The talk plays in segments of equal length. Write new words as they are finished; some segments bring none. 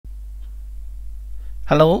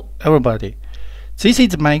Hello everybody, this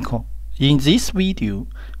is Michael. In this video,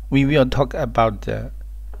 we will talk about the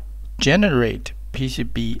generate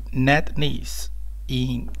PCB netlist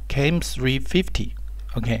in CAM350.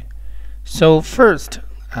 Okay, so first,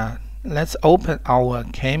 let's open our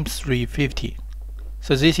CAM350.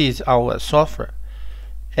 So this is our software,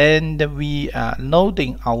 and we are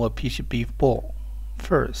loading our PCB board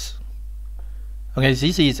first. Okay,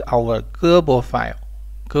 this is our global file,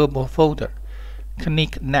 global folder.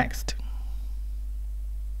 Click next,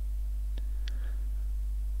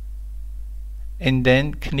 and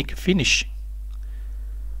then click finish.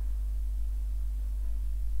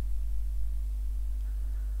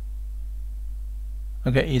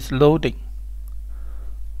 Okay, it's loading.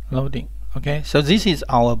 Okay, so this is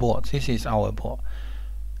our board.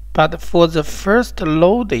 But for the first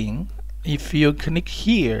loading, if you click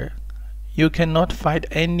here, you cannot find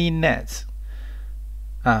any nets.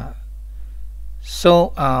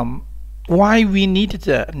 So why we need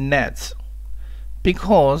the nets?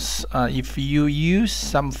 Because if you use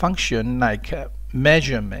some function like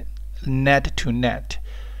measurement, net to net,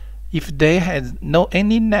 if they has no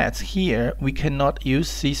any nets here, we cannot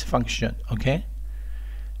use this function. Okay,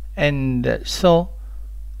 and so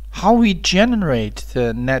how we generate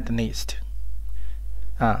the net list?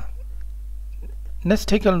 Let's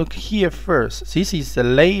take a look here first. This is the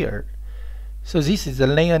layer. So this is the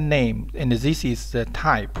layer name, and this is the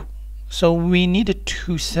type. So we need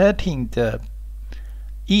to setting the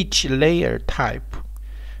each layer type.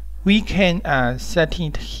 We can set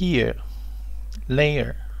it here,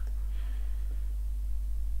 layer.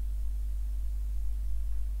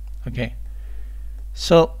 Okay.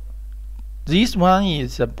 So this one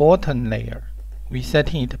is the bottom layer. We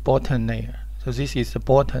setting it bottom layer. So this is the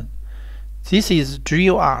bottom. This is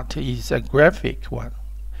drill art, is a graphic one.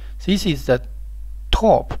 This is the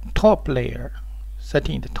top layer,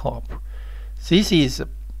 setting the top. This is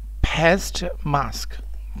paste mask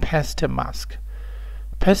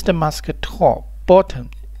top. Bottom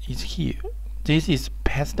is here. This is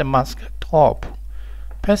paste mask top.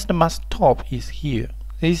 Paste mask top is here.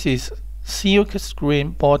 This is silk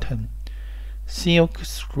screen bottom. This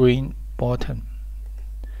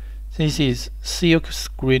is silk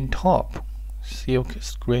screen top.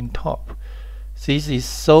 This is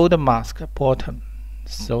solder mask bottom.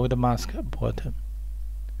 So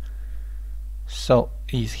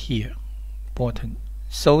is here, bottom.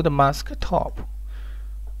 Solder mask top,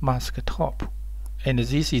 and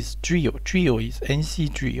this is drill. Drill is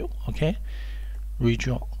NC drill. Okay,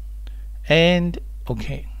 redraw, and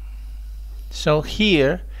okay. So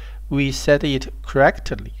here we set it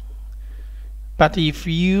correctly. But if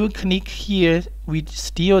you click here, we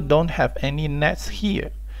still don't have any nets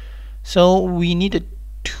here. So we need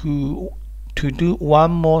to do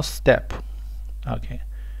one more step. Okay,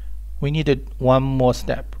 we needed one more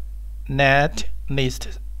step. Net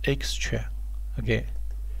list extra. Okay,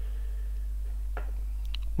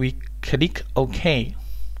 we click OK.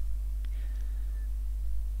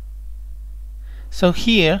 So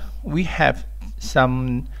here we have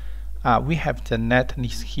some. We have the net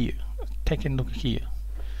list here. Take a look here.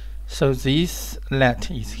 So this net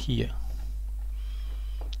is here.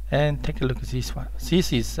 And take a look at this one.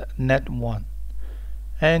 This is net 1.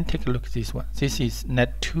 And take a look at this one. This is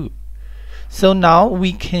net 2. So now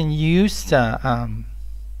we can use the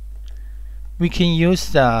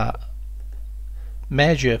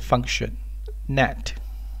measure function net.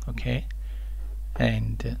 Okay,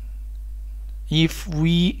 and if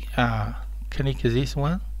we click this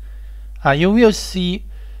one, you will see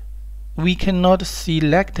we cannot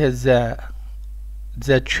select the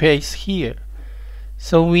trace here.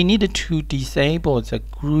 So we need to disable the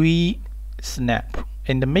GUI snap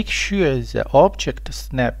and make sure the object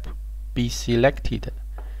snap be selected.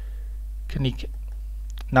 Click.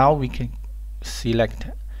 Now we can select,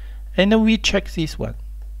 and we check this one.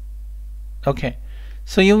 Okay,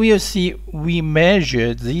 so you will see we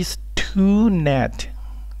measure these two net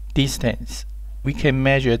distance. We can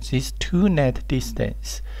measure these two net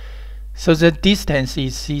distance. So the distance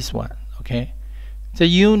is this one. Okay, the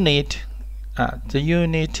unit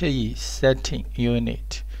is setting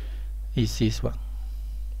unit is this one.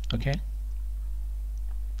 Okay,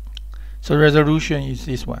 so resolution is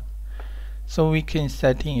this one. So we can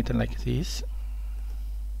setting it like this,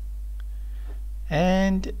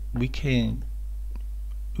 and we can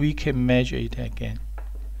measure it again.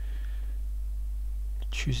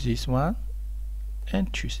 Choose this one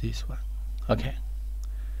and choose this one. Okay,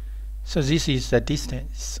 so this is the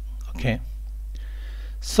distance. Okay,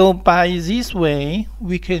 so by this way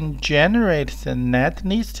we can generate the net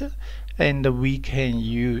list, and we can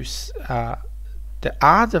use the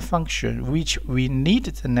other function which we need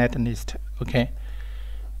the netlist. Okay.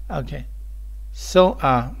 So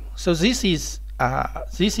so this is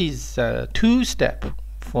two step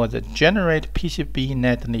for the generate PCB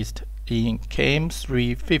netlist in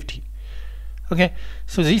CAM350. Okay,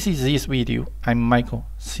 so this is this video. I'm Michael.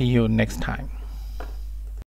 See you next time.